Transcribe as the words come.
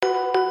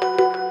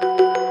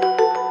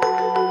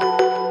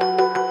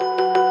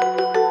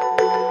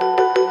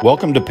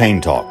Welcome to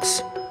Pain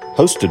Talks,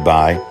 hosted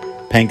by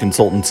Pain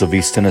Consultants of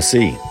East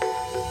Tennessee.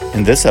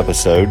 In this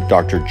episode,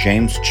 Dr.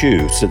 James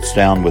Chu sits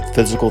down with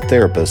physical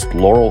therapist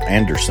Laurel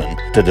Anderson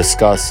to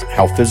discuss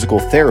how physical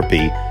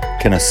therapy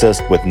can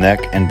assist with neck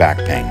and back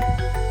pain.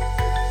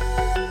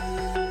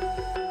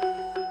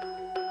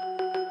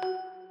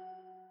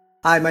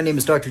 Hi, my name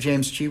is Dr.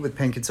 James Chu with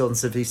Pain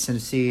Consultants of East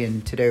Tennessee,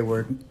 and today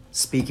we're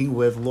speaking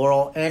with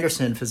Laurel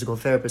Anderson, physical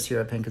therapist here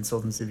at Pain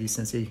Consultants of East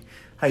Tennessee.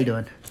 How you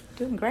doing?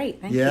 Doing great,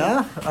 thank you.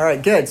 Yeah? All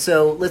right, good.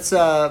 So let's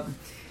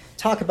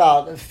talk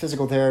about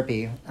physical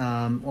therapy.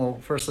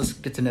 First let's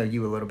get to know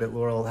you a little bit,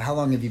 Laurel. How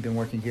long have you been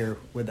working here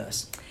with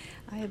us?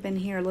 I have been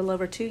here a little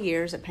over 2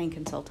 years at Pain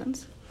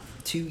Consultants.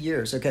 2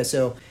 years. Okay,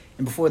 so,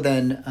 and before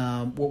then,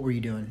 what were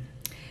you doing?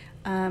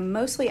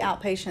 Mostly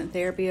outpatient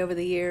therapy over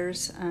the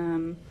years.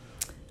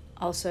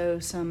 Also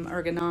some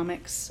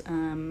ergonomics,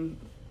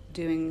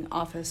 doing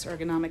office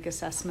ergonomic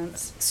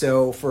assessments.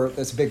 So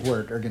that's a big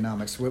word,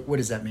 ergonomics. What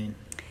does that mean?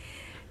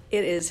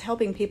 It is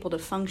helping people to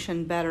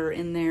function better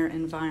in their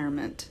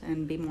environment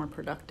and be more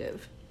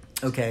productive.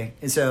 Okay,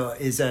 and so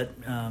is that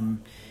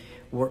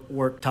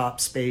worktop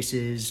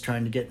spaces,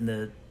 trying to get in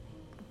the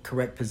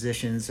correct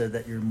position so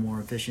that you're more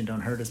efficient,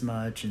 don't hurt as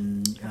much,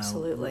 and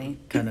Absolutely.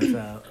 kind of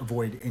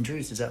avoid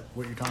injuries? Is that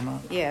what you're talking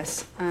about?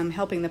 Yes,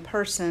 helping the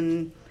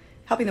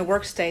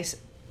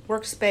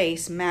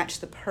workspace match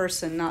the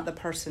person, not the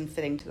person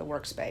fitting to the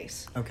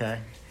workspace. Okay.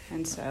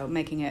 And so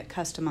making it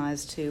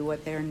customized to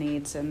what their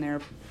needs and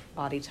their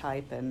body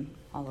type and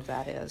all of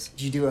that is.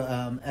 Did you do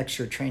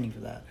extra training for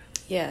that?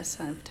 Yes,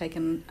 I've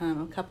taken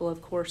a couple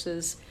of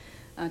courses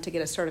to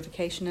get a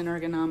certification in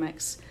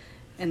ergonomics,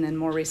 and then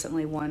more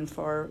recently one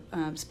for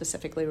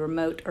specifically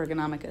remote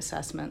ergonomic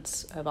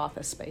assessments of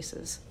office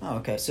spaces. Oh,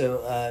 okay.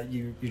 So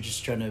you're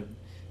just trying to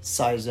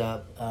size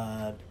up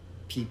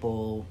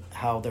people,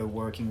 how they're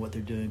working, what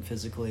they're doing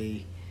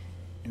physically,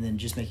 and then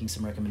just making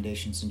some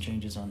recommendations and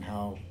changes on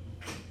how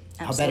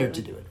better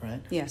to do it, right?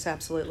 Yes,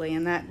 absolutely.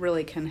 And that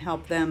really can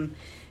help them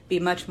be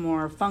much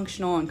more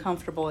functional and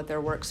comfortable at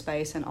their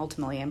workspace, and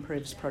ultimately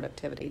improves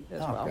productivity as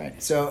well.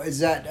 Great. So is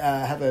that,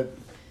 have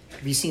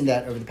you seen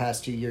that over the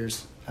past 2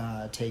 years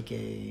take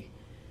a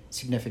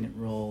significant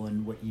role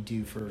in what you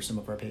do for some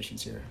of our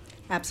patients here?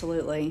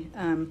 Absolutely.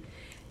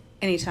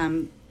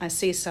 Anytime I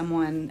see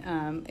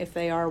someone, if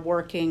they are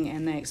working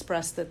and they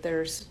express that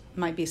there's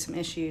might be some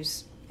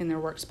issues in their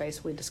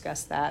workspace, we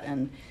discuss that.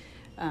 And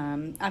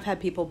I've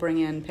had people bring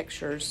in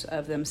pictures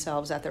of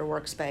themselves at their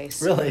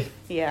workspace. Really?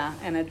 Yeah,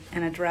 and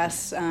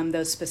address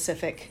those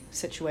specific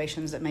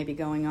situations that may be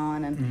going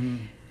on,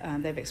 and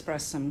they've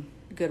expressed some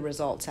good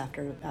results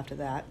after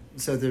that.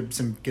 So there's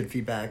some good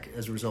feedback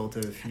as a result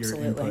of your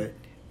Absolutely. input.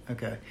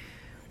 Okay.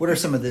 What are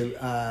some of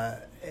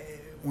the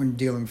when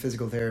dealing with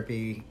physical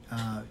therapy?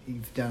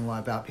 You've done a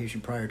lot of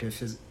outpatient prior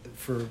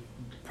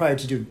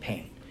to doing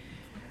pain.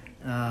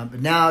 But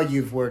now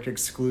you've worked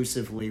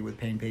exclusively with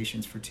pain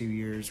patients for 2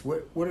 years.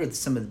 What are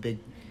some of the big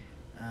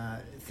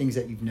things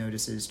that you've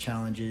noticed as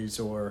challenges,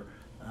 or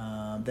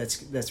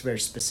that's very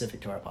specific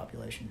to our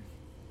population?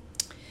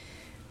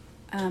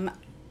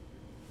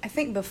 I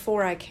think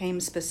before I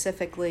came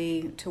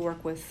specifically to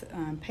work with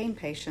pain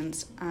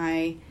patients,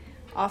 I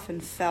often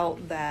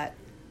felt that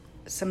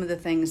some of the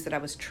things that I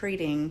was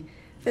treating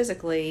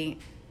physically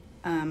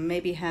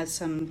maybe had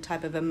some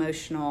type of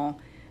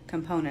emotional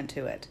component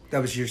to it.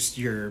 That was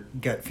your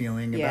gut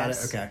feeling about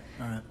Yes. it? Okay,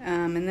 all right.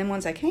 And then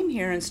once I came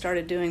here and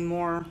started doing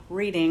more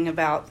reading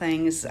about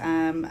things,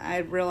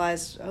 I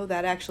realized,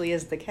 that actually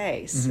is the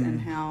case,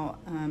 and how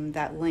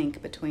that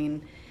link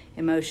between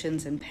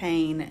emotions and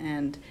pain,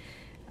 and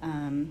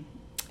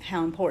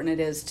how important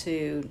it is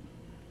to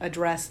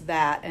address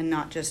that and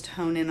not just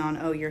hone in on,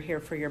 you're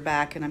here for your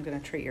back and I'm going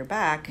to treat your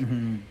back.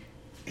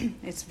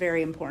 It's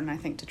very important, I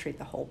think, to treat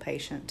the whole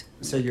patient.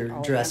 So you're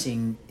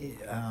addressing,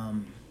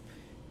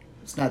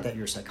 it's not that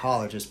you're a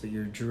psychologist, but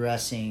you're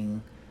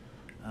addressing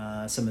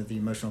some of the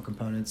emotional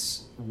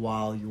components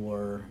while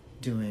you're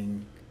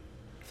doing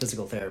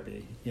physical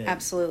therapy. Yeah.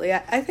 Absolutely.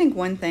 I think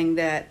one thing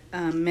that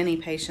many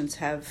patients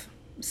have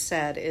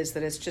said is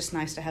that it's just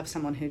nice to have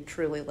someone who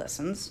truly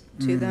listens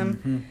to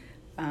them.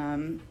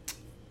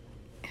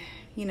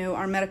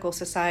 Our medical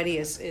society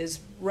is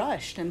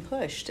rushed and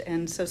pushed,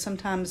 and so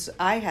sometimes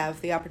I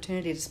have the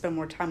opportunity to spend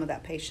more time with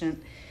that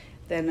patient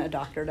than a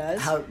doctor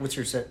does. What's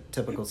your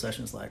typical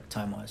sessions like,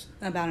 time-wise?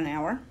 About an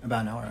hour.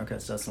 About an hour, okay,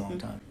 so that's a long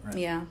time, right?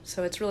 Yeah,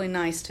 so it's really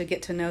nice to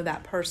get to know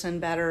that person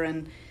better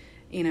and,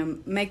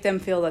 make them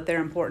feel that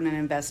they're important and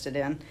invested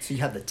in. So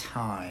you have the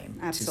time.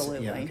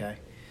 Absolutely. Yeah, okay.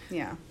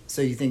 Yeah.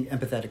 So you think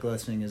empathetic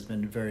listening has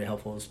been very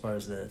helpful as far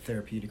as the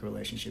therapeutic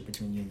relationship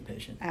between you and the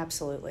patient?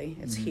 Absolutely.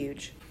 It's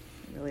huge.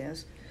 It really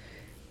is.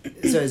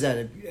 So is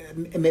that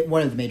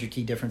one of the major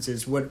key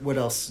differences? What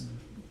else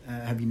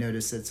have you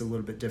noticed that's a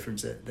little bit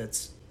different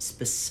that's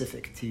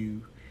specific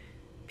to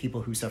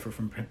people who suffer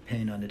from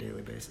pain on a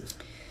daily basis?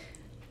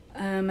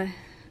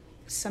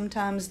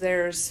 Sometimes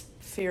there's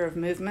fear of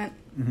movement.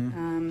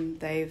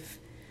 They've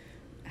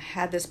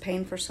had this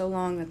pain for so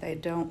long that they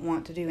don't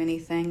want to do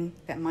anything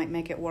that might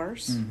make it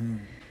worse.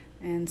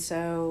 And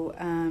so...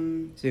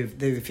 so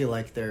they feel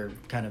like they're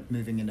kind of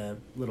moving in a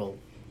little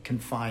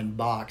confined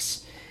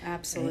box.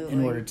 Absolutely.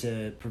 In order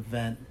to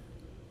prevent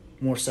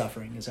more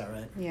suffering. Is that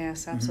right?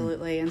 Yes,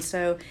 absolutely. And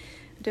so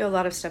I do a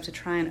lot of stuff to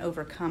try and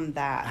overcome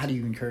that. How do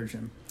you encourage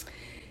them?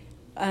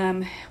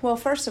 Well,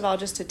 first of all,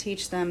 just to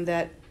teach them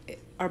that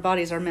our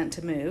bodies are meant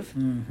to move.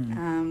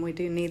 We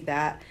do need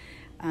that.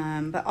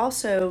 But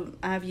also,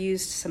 I've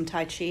used some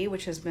Tai Chi,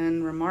 which has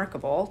been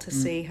remarkable to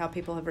see how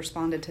people have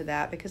responded to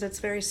that, because it's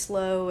very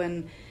slow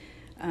and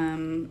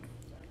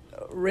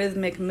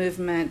rhythmic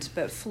movement,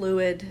 but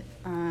fluid.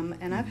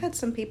 And I've had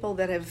some people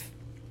that have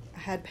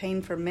had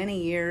pain for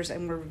many years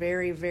and were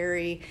very,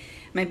 very...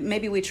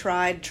 Maybe we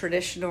tried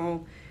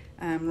traditional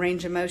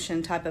range of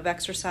motion type of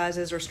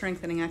exercises or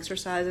strengthening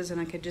exercises,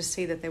 and I could just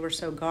see that they were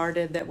so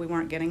guarded that we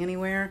weren't getting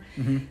anywhere.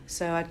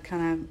 So I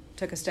kind of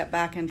took a step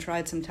back and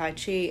tried some Tai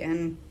Chi,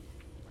 and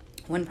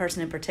one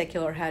person in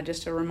particular had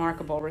just a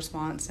remarkable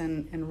response,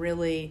 and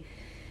really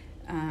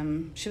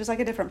she was like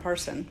a different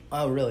person.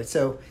 Oh, really?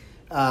 So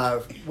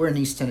we're in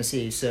East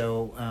Tennessee,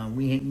 so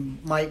we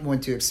might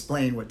want to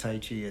explain what Tai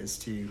Chi is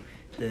to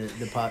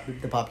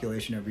the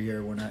population over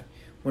here.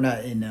 We're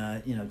not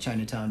in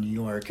Chinatown, New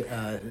York,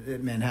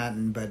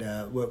 Manhattan, but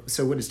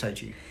what is Tai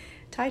Chi?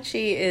 Tai Chi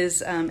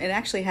is it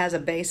actually has a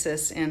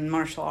basis in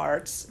martial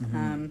arts.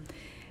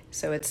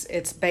 So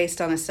it's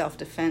based on a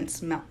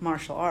self-defense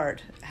martial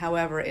art.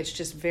 However, it's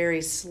just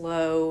very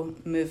slow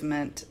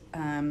movement,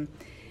 and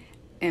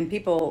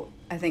people,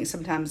 I think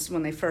sometimes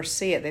when they first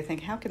see it, they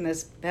think, how can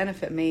this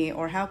benefit me,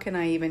 or how can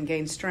I even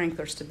gain strength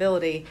or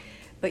stability?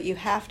 But you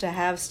have to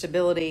have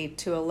stability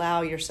to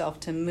allow yourself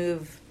to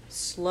move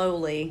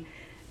slowly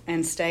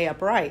and stay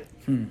upright.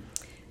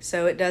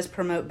 So it does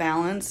promote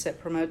balance. It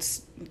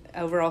promotes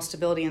overall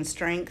stability and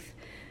strength.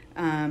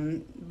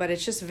 But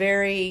it's just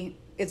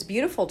it's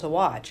beautiful to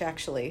watch,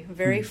 actually.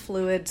 Very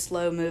fluid,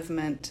 slow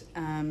movement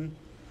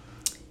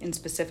in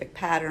specific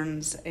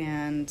patterns.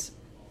 And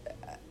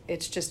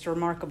it's just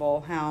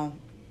remarkable how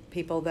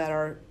people that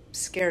are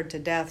scared to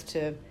death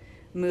to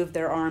move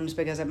their arms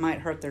because it might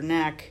hurt their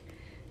neck,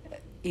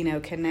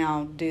 can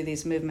now do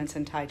these movements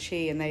in Tai Chi,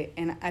 and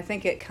I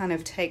think it kind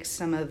of takes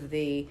some of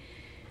the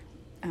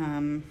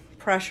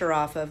pressure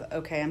off of,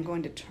 okay, I'm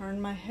going to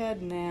turn my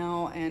head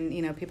now,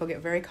 and people get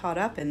very caught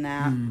up in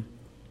that. And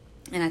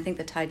I think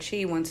the Tai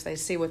Chi, once they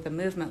see what the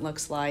movement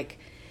looks like,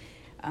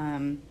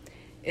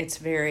 it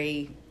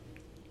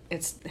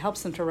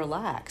helps them to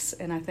relax,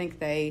 and I think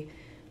they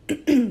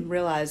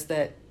realize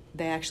that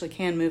they actually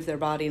can move their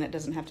body and it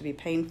doesn't have to be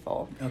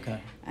painful.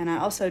 Okay. And I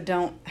also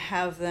don't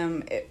have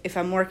them, if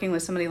I'm working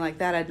with somebody like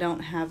that, I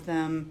don't have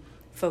them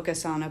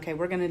focus on, okay,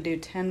 we're going to do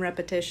 10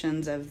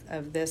 repetitions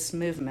of this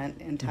movement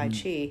in Tai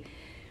Chi,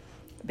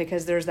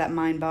 because there's that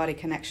mind-body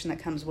connection that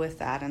comes with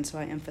that. And so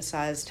I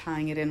emphasize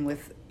tying it in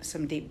with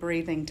some deep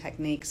breathing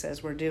techniques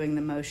as we're doing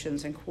the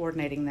motions and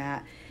coordinating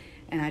that.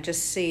 And I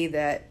just see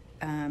that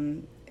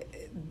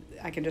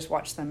I can just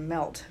watch them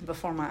melt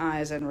before my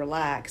eyes and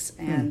relax.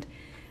 And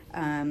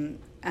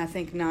I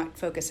think not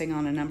focusing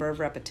on a number of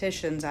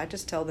repetitions, I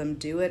just tell them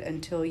do it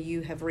until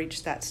you have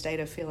reached that state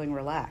of feeling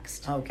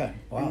relaxed. Okay,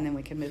 wow. And then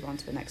we can move on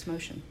to the next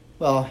motion.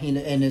 Well,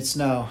 and it's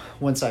no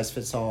one size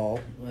fits all,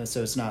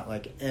 so it's not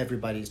like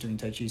everybody's doing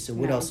Tai Chi. So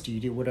what else do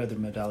you do? What other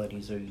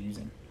modalities are you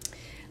using?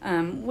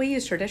 We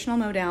use traditional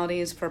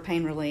modalities for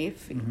pain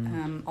relief,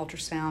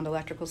 ultrasound,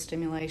 electrical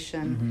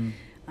stimulation,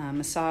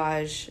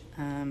 massage.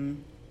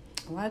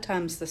 A lot of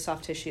times the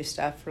soft tissue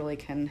stuff really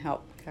can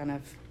help kind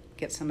of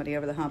get somebody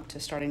over the hump to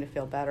starting to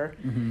feel better.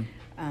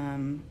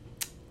 And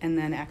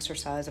then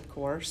exercise, of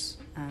course,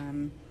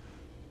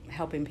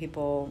 helping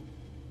people.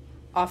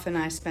 Often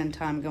I spend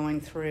time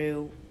going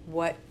through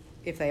what,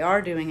 if they are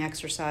doing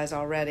exercise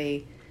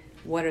already,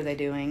 what are they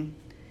doing?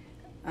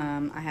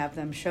 I have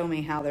them show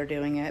me how they're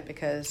doing it,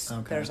 because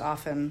there's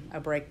often a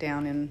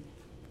breakdown in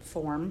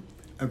form.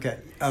 Okay,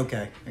 I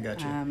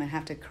got you. And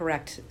have to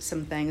correct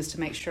some things to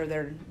make sure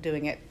they're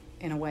doing it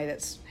in a way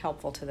that's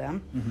helpful to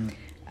them.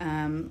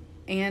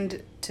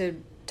 And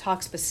to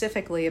talk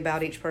specifically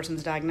about each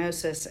person's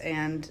diagnosis,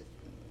 and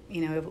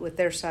with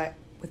their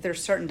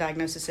certain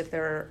diagnosis, if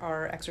there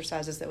are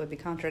exercises that would be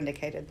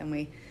contraindicated, then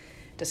we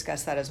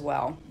discuss that as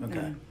well.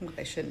 Okay. What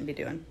they shouldn't be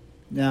doing.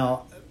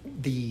 Now,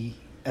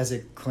 as a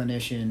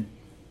clinician,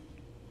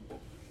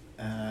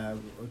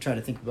 we're trying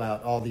to think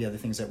about all the other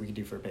things that we can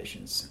do for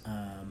patients,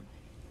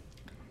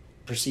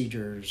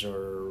 procedures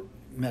or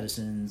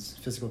medicines,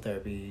 physical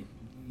therapy,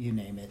 you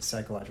name it,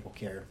 psychological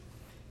care.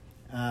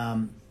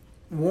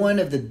 One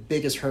of the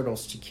biggest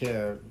hurdles to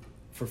care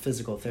for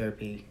physical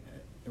therapy,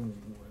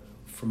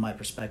 from my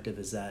perspective,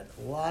 is that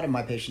a lot of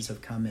my patients have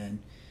come in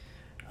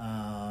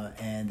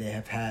and they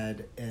have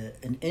had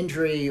an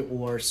injury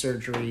or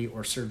surgery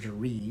or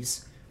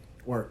surgeries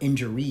or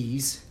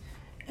injuries,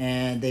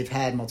 and they've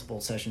had multiple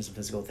sessions of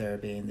physical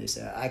therapy, and they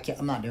say,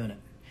 I'm not doing it.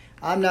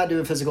 I'm not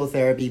doing physical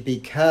therapy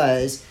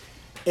because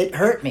it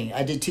hurt me.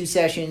 I did 2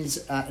 sessions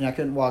and I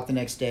couldn't walk the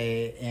next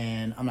day,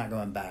 and I'm not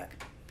going back.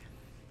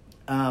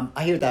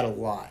 I hear that a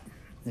lot.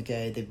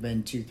 Okay, they've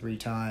been 2-3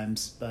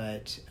 times,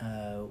 but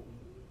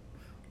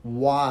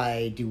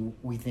why do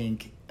we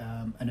think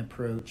an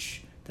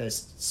approach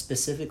that's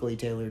specifically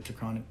tailored to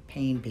chronic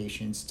pain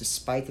patients,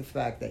 despite the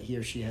fact that he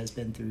or she has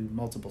been through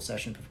multiple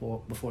sessions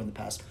before in the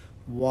past,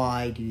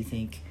 why do you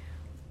think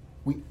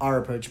our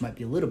approach might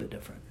be a little bit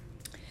different?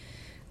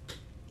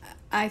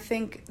 I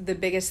think the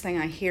biggest thing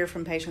I hear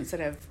from patients that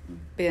have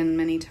been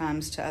many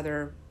times to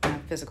other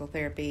physical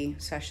therapy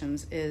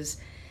sessions is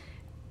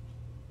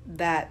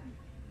that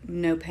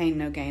no pain,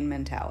 no gain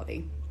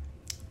mentality.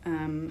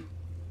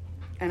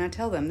 And I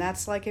tell them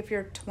that's like if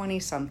you're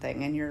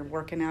 20-something and you're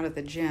working out at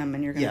the gym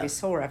and you're going to be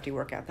sore after you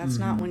work out. That's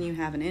not when you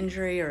have an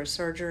injury or a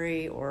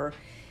surgery or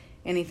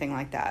anything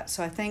like that.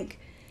 So I think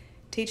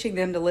teaching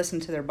them to listen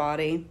to their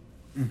body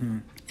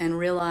and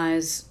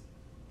realize,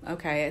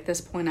 okay, at this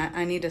point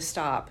I need to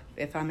stop.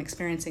 If I'm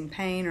experiencing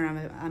pain or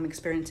I'm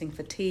experiencing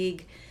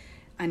fatigue,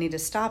 I need to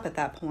stop at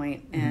that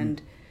point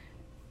and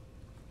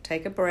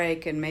take a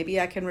break, and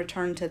maybe I can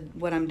return to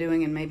what I'm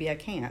doing and maybe I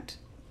can't.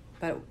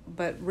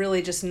 But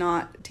really just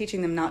not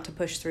teaching them not to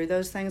push through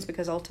those things,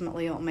 because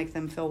ultimately it'll make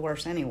them feel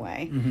worse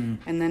anyway.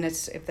 And then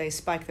if they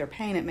spike their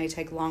pain, it may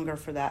take longer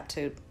for that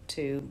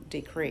to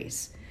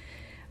decrease.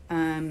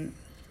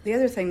 The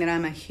other thing that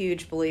I'm a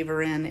huge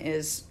believer in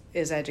is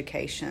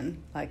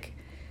education. Like,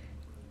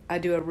 I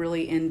do a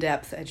really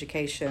in-depth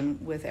education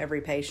with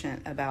every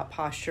patient about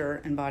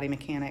posture and body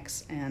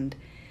mechanics, and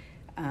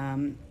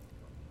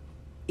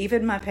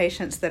even my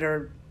patients that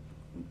are,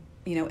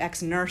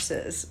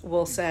 ex-nurses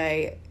will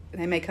say,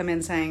 they may come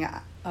in saying,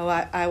 oh,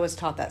 I was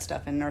taught that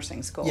stuff in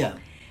nursing school. Yeah.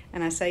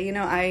 And I say,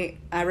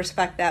 I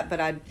respect that, but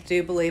I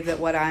do believe that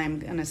what I'm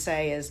going to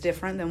say is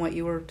different than what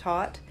you were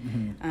taught,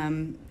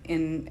 and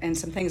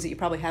some things that you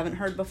probably haven't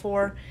heard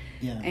before.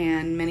 Yeah.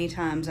 And many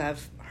times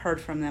I've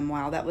heard from them,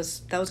 wow, that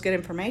was good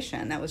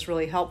information. That was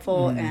really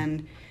helpful.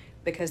 And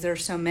because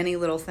there's so many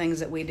little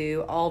things that we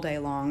do all day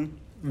long,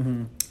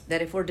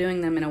 that if we're doing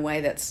them in a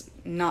way that's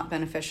not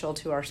beneficial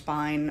to our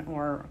spine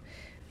or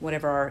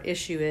whatever our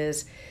issue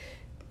is,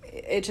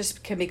 it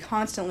just can be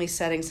constantly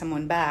setting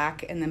someone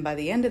back, and then by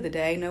the end of the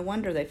day, no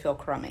wonder they feel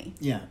crummy.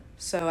 Yeah.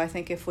 So I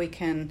think if we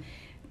can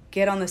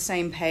get on the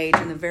same page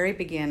in the very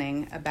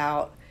beginning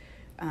about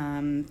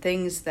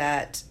things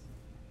that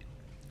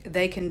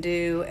they can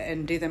do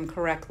and do them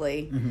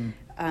correctly,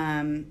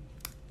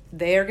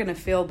 they are going to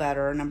feel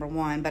better, number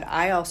one, but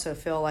I also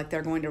feel like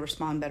they're going to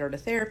respond better to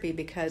therapy,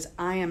 because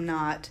I am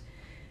not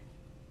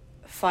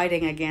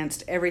fighting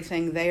against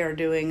everything they are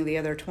doing the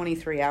other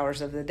 23 hours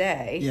of the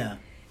day. Yeah.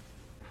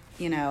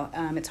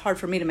 It's hard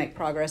for me to make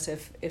progress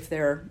if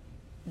they're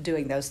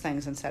doing those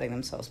things and setting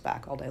themselves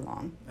back all day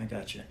long. I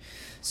gotcha.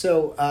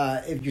 So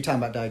if you're talking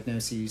about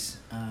diagnoses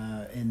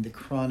in the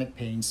chronic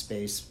pain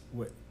space,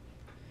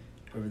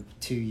 over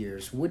 2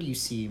 years, what do you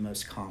see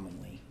most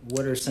commonly?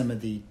 What are some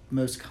of the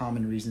most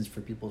common reasons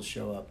for people to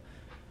show up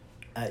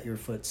at your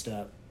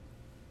footstep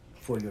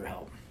for your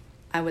help?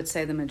 I would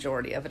say the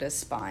majority of it is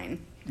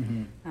spine.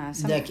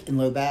 Neck and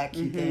low back,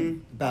 you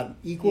think? About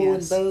equal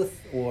in both,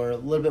 or a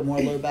little bit more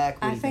low back?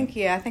 I think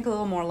a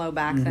little more low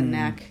back than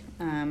neck,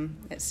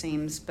 it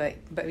seems. But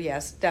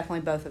yes,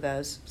 definitely both of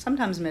those.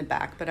 Sometimes mid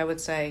back, but I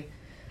would say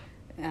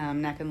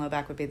neck and low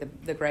back would be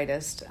the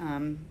greatest.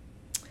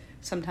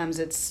 Sometimes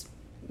it's,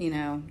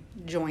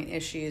 joint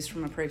issues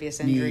from a previous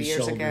injury Knees, years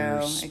shoulders,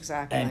 ago.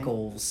 Exactly.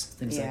 Ankles,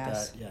 things like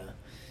that.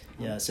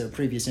 Yeah, so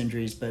previous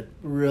injuries, but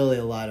really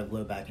a lot of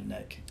low back and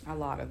neck. A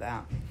lot of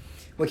that.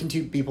 What can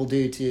people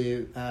do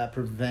to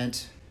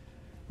prevent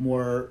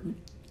more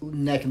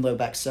neck and low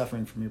back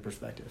suffering from your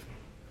perspective?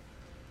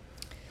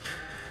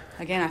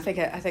 Again, I think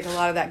a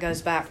lot of that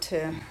goes back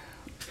to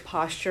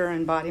posture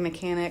and body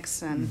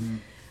mechanics,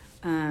 and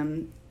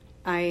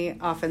I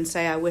often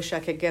say I wish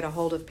I could get a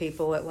hold of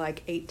people at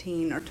like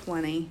 18 or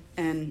 20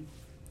 and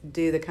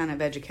do the kind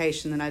of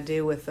education that I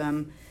do with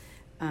them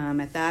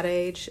at that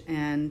age,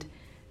 and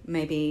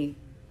maybe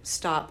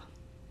stop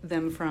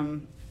them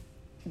from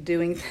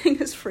doing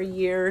things for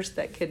years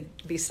that could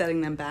be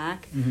setting them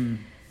back.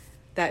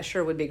 That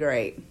sure would be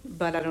great,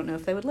 but I don't know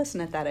if they would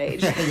listen at that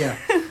age. Yeah.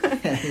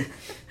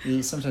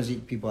 Sometimes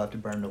people have to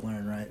burn to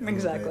learn, right?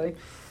 Exactly.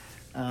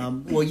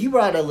 Well, you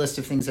brought a list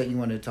of things that you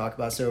wanted to talk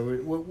about, so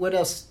what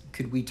else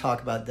could we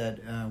talk about that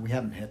we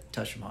haven't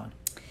touched upon?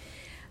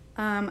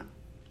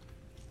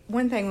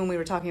 One thing when we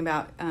were talking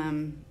about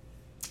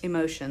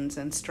emotions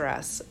and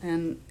stress,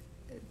 and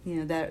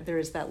that there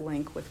is that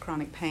link with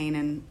chronic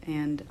pain,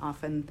 and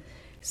often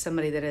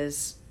somebody that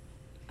is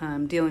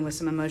dealing with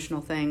some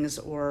emotional things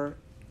or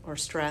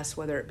stress,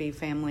 whether it be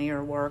family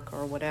or work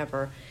or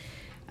whatever,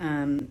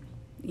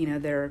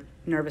 their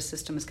nervous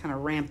system is kind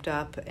of ramped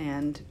up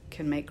and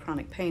can make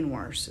chronic pain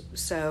worse.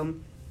 So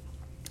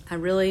I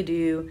really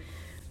do,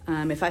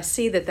 if I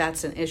see that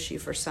that's an issue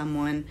for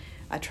someone,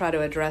 I try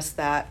to address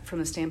that from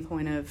the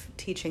standpoint of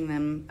teaching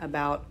them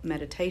about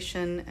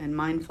meditation and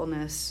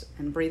mindfulness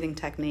and breathing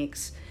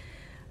techniques.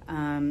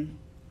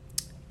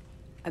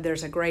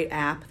 There's a great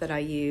app that I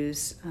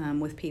use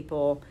with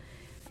people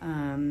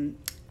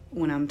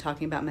when I'm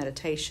talking about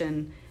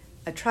meditation.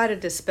 I try to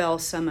dispel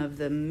some of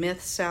the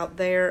myths out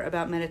there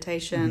about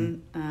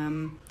meditation.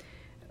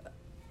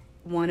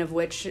 one of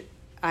which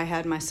I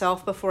had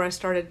myself before I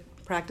started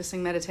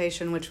practicing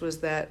meditation, which was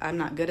that I'm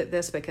not good at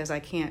this because I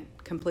can't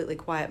completely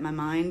quiet my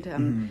mind.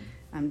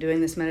 I'm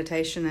doing this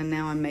meditation and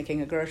now I'm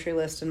making a grocery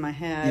list in my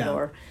head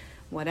or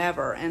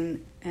whatever.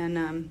 And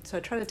so I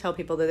try to tell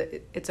people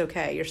that it's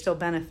okay. You're still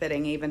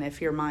benefiting even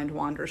if your mind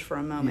wanders for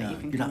a moment. You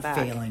can come back.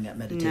 You're not failing at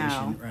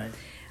meditation, right?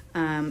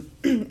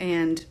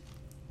 And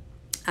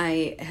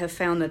I have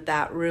found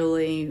that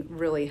really,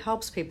 really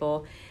helps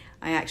people.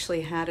 I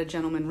actually had a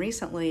gentleman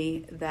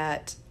recently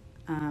that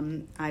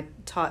I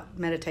taught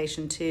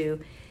meditation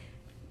to,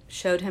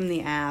 showed him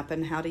the app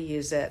and how to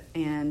use it,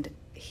 and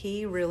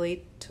he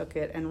really took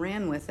it and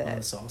ran with it. Oh,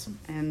 that's awesome.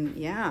 And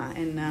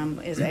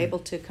is able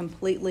to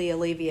completely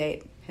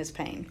alleviate his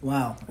pain.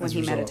 Wow. When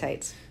he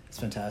meditates. That's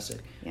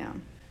fantastic. Yeah.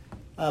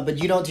 But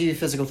you don't do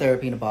physical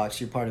therapy in a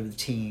box. You're part of the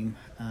team,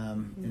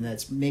 and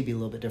that's maybe a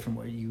little bit different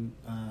what you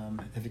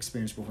have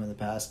experienced before in the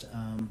past.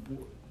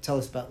 Tell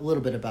us a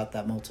little bit about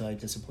that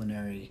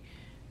multidisciplinary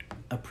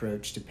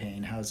approach to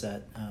pain. How's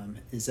that?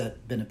 Has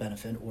that been a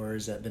benefit, or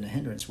has that been a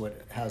hindrance?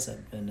 How's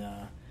that been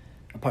a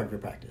part of your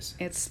practice?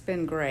 It's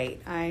been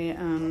great. I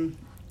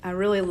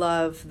really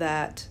love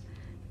that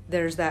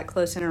there's that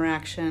close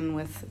interaction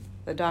with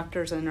the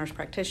doctors and nurse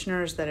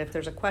practitioners, that if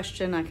there's a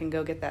question, I can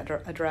go get that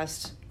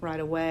addressed right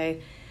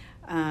away.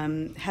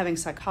 Having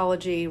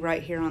psychology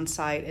right here on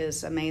site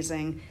is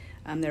amazing.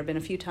 There have been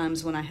a few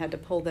times when I had to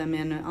pull them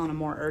in on a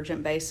more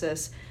urgent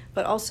basis,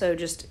 but also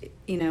just,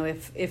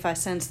 if I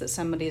sense that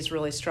somebody is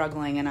really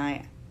struggling, and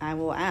I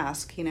will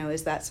ask,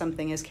 is that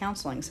is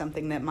counseling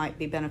something that might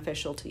be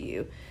beneficial to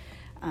you?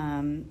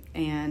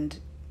 And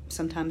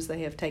sometimes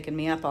they have taken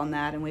me up on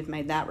that, and we've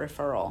made that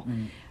referral.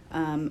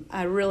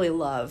 I really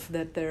love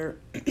that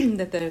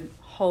that the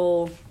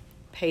whole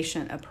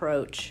patient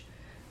approach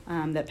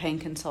that Pain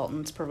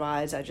Consultants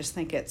provides. I just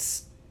think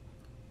it's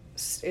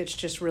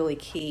just really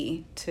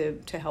key to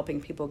helping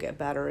people get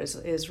better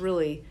is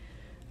really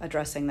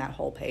addressing that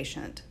whole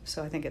patient.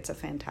 So I think it's a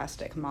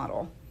fantastic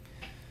model.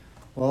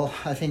 Well,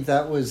 I think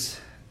that was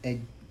a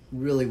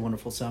really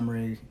wonderful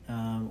summary.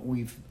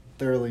 We've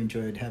thoroughly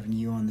enjoyed having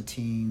you on the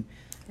team.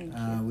 Thank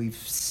you. We've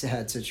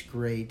had such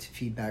great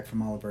feedback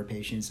from all of our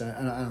patients.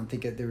 I don't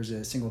think that there was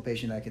a single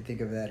patient I could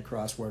think of that had a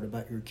crossword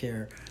about your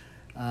care.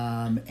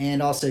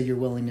 And also your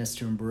willingness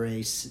to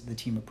embrace the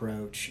team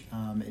approach.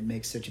 It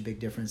makes such a big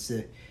difference.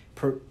 The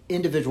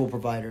individual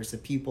providers, the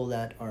people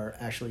that are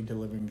actually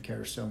delivering the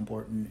care, are so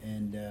important,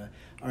 and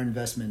our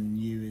investment in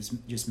you has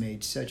just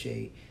made such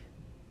a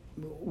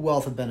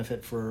wealth of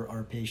benefit for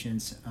our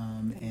patients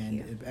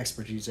and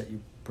expertise that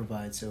you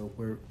provide. So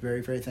we're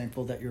very, very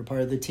thankful that you're a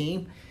part of the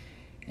team.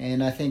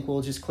 And I think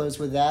we'll just close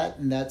with that.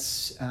 And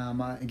that's,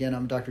 again,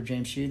 I'm Dr.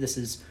 James Chu. This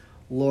is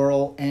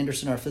Laurel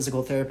Anderson, our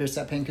physical therapist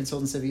at Pain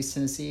Consultants of East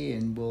Tennessee.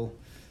 And we'll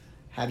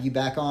have you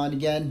back on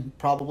again,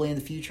 probably in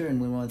the future. And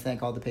we want to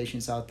thank all the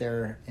patients out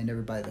there and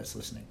everybody that's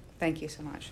listening. Thank you so much.